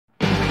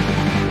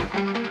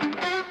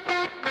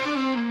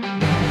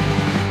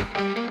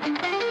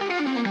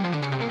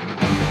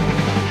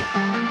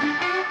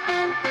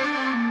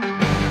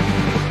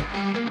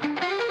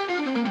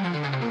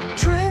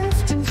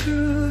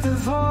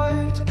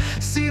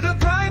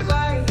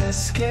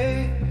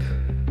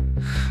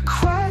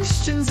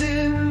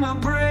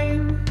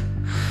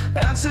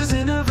dances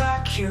in a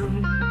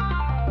vacuum,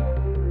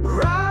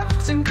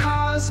 wrapped in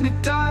cosmic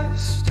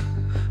dust,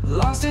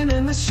 lost in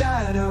the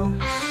shadows.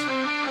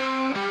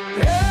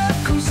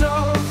 Echoes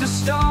of the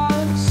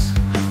stars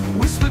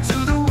whisper to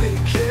the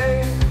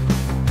wicked.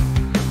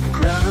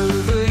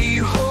 Gravity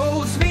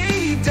holds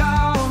me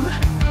down,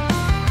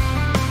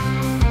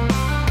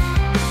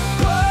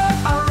 but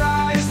I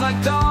rise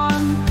like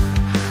dawn,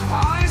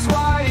 eyes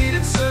wide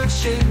and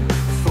searching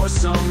for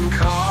some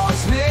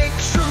cosmic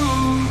truth.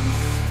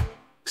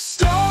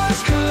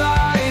 Stars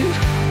collide,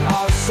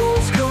 our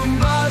souls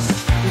combust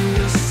in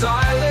the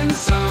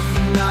silence of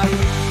the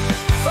night.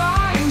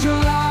 Find your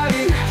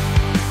light,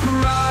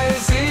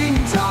 rising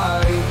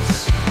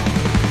tides.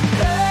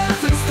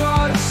 Heaven's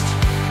thrust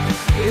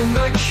in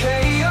the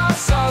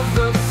chaos of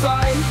the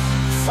fight.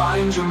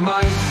 Find your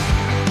might.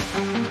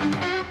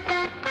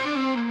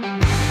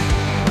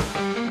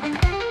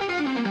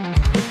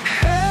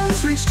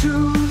 Hands reach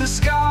to the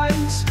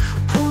skies,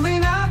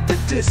 pulling at the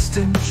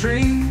distant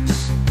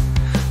dreams.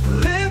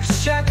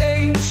 Lips chant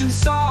ancient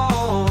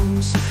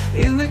songs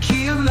in the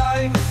key of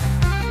life.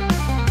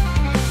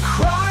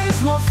 Cries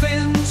morph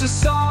into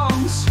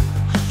songs,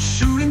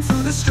 shooting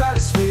through the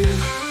stratosphere.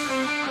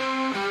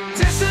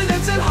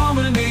 Dissonance and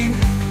harmony,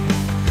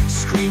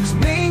 screams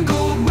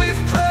mingled with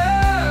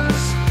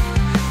prayers.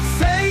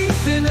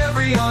 Faith in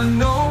every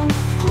unknown,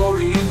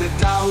 glory in the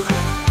doubt.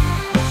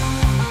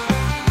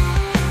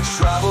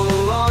 Travel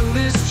along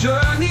this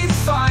journey,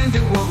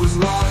 finding what was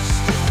lost.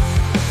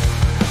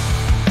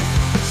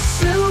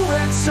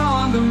 Silhouettes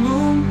on the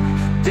moon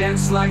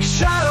dance like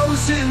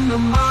shadows in the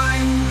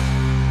mind.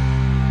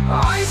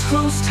 Eyes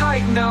closed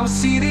tight now,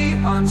 see the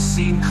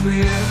unseen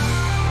clear.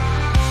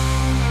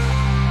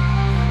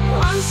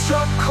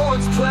 Unstruck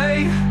chords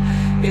play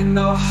in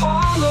the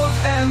hall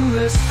of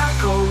endless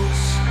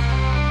echoes.